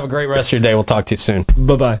guys have a great rest of your day. We'll talk to you soon.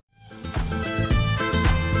 Bye-bye.